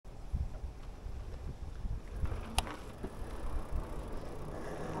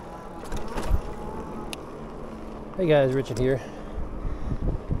Hey guys, Richard here.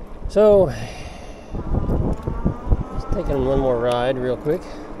 So, just taking one more ride real quick.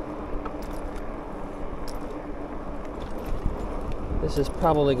 This is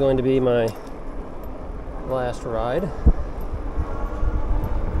probably going to be my last ride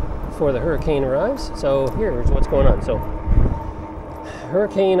before the hurricane arrives. So here's what's going on. So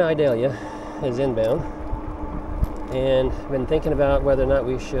Hurricane Idalia is inbound, and I've been thinking about whether or not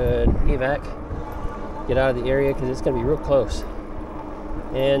we should evac, get out of the area, because it's going to be real close.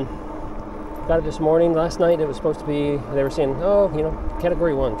 And got it this morning. Last night it was supposed to be, they were saying, oh, you know,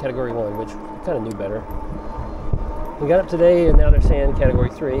 category 1, which I kind of knew better. We got up today and now they're saying category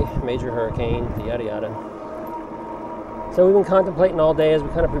 3, major hurricane, yada yada. So we've been contemplating all day as we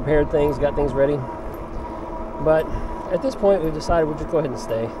kind of prepared things, got things ready. But at this point we've decided we'll just go ahead and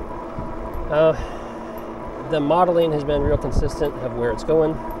stay. The modeling has been real consistent of where it's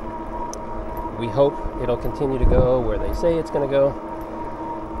going. We hope it'll continue to go where they say it's going to go,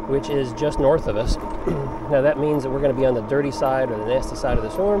 which is just north of us. Now that means that we're going to be on the dirty side or the nasty side of the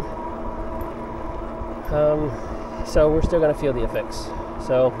storm. So we're still going to feel the effects.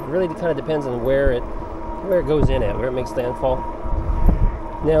 So it really kind of depends on where it goes in at, where it makes landfall.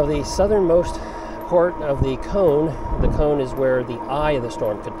 Now the southernmost part of the cone is where the eye of the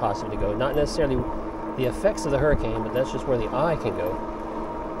storm could possibly go. Not necessarily the effects of the hurricane, but that's just where the eye can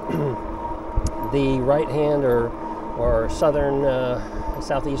go. The right hand or southern,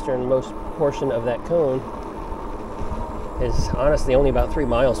 southeasternmost portion of that cone is honestly only about 3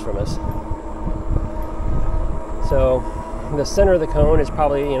 miles from us. So the center of the cone is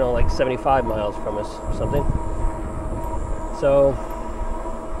probably, you know, like 75 miles from us or something. So,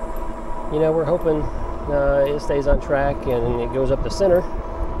 you know, we're hoping it stays on track and it goes up the center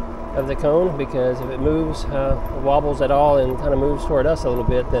of the cone, because if it moves, wobbles at all and kind of moves toward us a little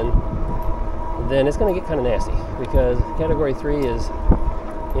bit, then it's going to get kind of nasty, because category 3 is,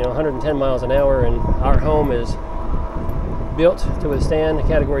 you know, 110 miles an hour, and our home is built to withstand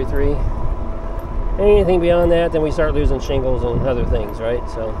category 3. Anything beyond that, then we start losing shingles and other things, right?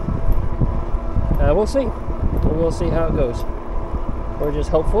 So we'll see. We'll see how it goes. We're just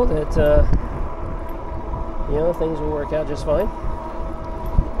hopeful that you know, things will work out just fine.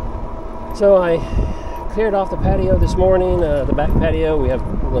 So I cleared off the patio this morning, the back patio. We have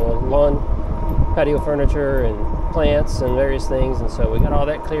lawn patio furniture and plants and various things, and so we got all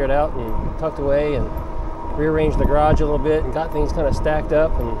that cleared out and tucked away, and rearranged the garage a little bit and got things kind of stacked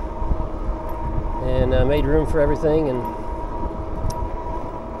up, and made room for everything, and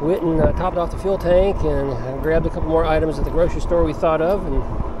went and topped off the fuel tank and grabbed a couple more items at the grocery store we thought of, and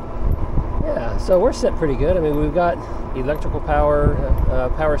yeah, so we're set pretty good. I mean, we've got electrical power,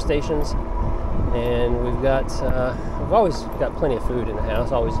 power stations, and we've always got plenty of food in the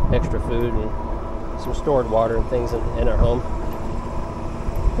house, always extra food, and some stored water and things in our home.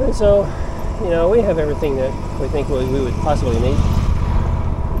 And so, you know, we have everything that we think we would possibly need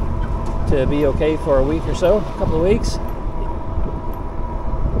to be okay for a week or so, a couple of weeks,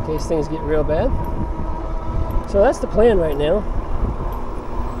 in case things get real bad. So that's the plan right now.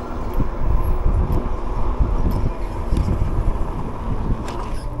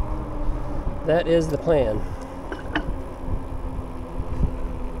 That is the plan.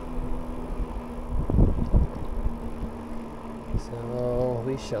 So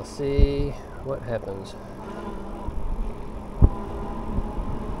we shall see what happens.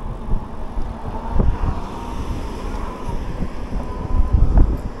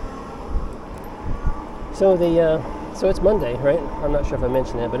 So it's Monday, right? I'm not sure if I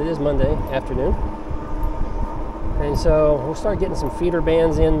mentioned that, but it is Monday afternoon. And so we'll start getting some feeder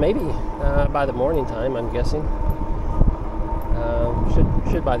bands in, maybe by the morning time, I'm guessing.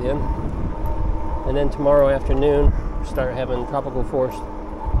 Should by then. And then tomorrow afternoon, start having tropical force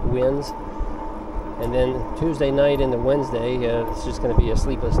winds. And then Tuesday night into Wednesday, it's just going to be a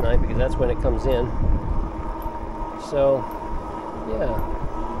sleepless night, because that's when it comes in. So, yeah,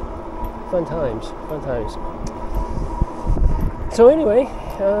 fun times, fun times. So anyway,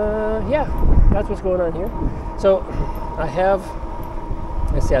 yeah, that's what's going on here. So I have,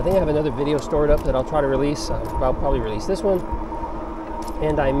 let's see, I think I have another video stored up that I'll try to release. I'll probably release this one.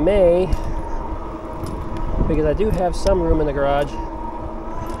 And I may, because I do have some room in the garage.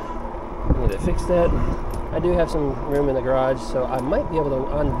 I need to fix that. I do have some room in the garage, so I might be able to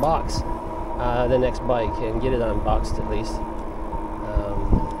unbox the next bike and get it unboxed at least,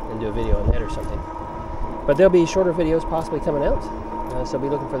 and do a video on that or something. But there'll be shorter videos possibly coming out, so be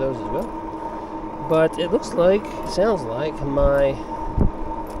looking for those as well. But it looks like, sounds like, my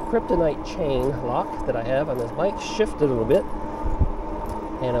kryptonite chain lock that I have on this bike shifted a little bit,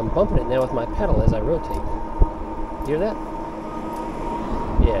 and I'm bumping it now with my pedal as I rotate. Hear that?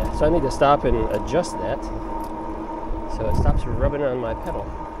 Yeah, so I need to stop and adjust that so it stops rubbing on my pedal.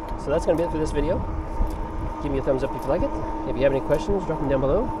 So that's going to be it for this video. Give me a thumbs up if you like it. If you have any questions, drop them down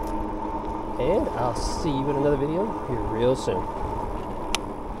below. And I'll see you in another video here real soon.